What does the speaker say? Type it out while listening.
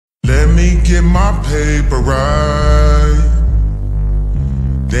Let me get my paper right,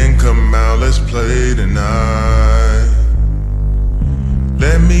 then come out, let's play tonight.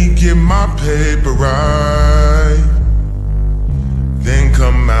 Let me get my paper right, then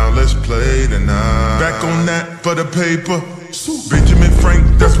come out, let's play tonight. Back on that for the paper. Benjamin Frank,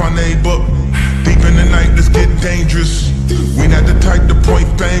 that's my neighbor. Deep in the night, let's get dangerous. We not the type to point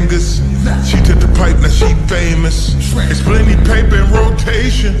fingers. She took the pipe, now she famous. It's plenty paper in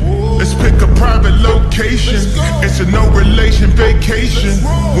rotation. Let's pick a private location. It's a no relation vacation.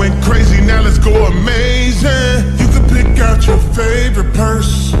 Went crazy, now let's go amazing. You can pick out your favorite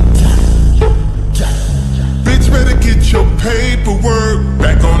purse. Bitch, better get your paperwork.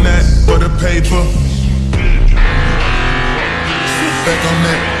 Back on that for the paper. Back on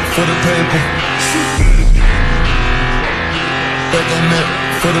that for the paper. Back on that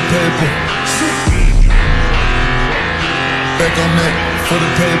for the paper. Back on that for the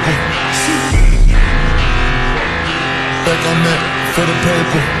paper. Back on that for the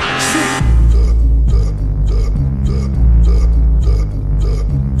paper.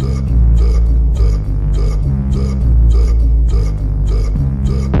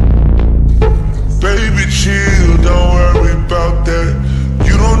 Baby, chill, don't worry about that.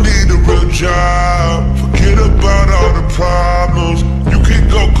 You don't need a real job. Forget about all the problems. You can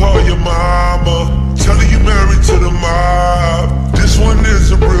go call your mama, tell her you married to the mob. This one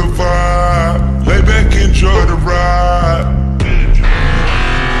is a real vibe. Lay back, enjoy the ride.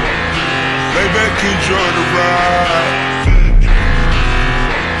 Lay back, enjoy the ride.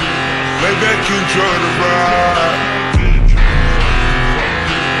 Lay back, enjoy the ride.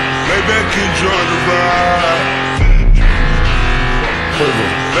 Lay back, enjoy the ride.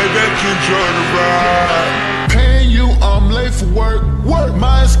 Lay back, enjoy the ride. Paying you, I'm late for work.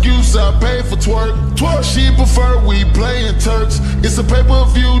 My excuse, I pay for twerk. She prefer we playin' Turks. It's a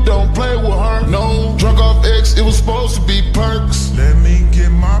pay-per-view, don't play with her. No, drunk off X, it was supposed to be perks. Let me get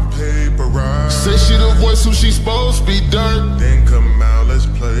my paper right. Say she the voice who she supposed to be dirt. Then come out, let's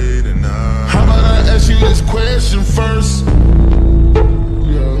play tonight. How about I ask you this question first?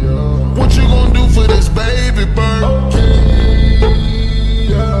 What you gonna do for this baby bird?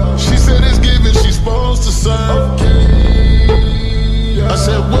 She said it's given, she's supposed to serve. I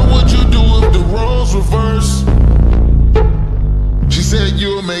said, what would you do if the roles reverse? She said,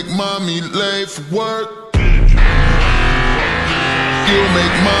 you'll make mommy late for work. You'll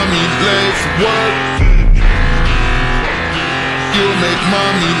make mommy late for work. You'll make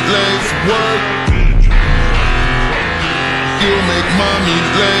mommy late for work. You'll make mommy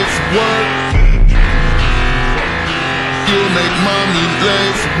late for work. You'll make mommy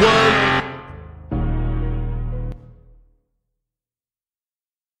late for work.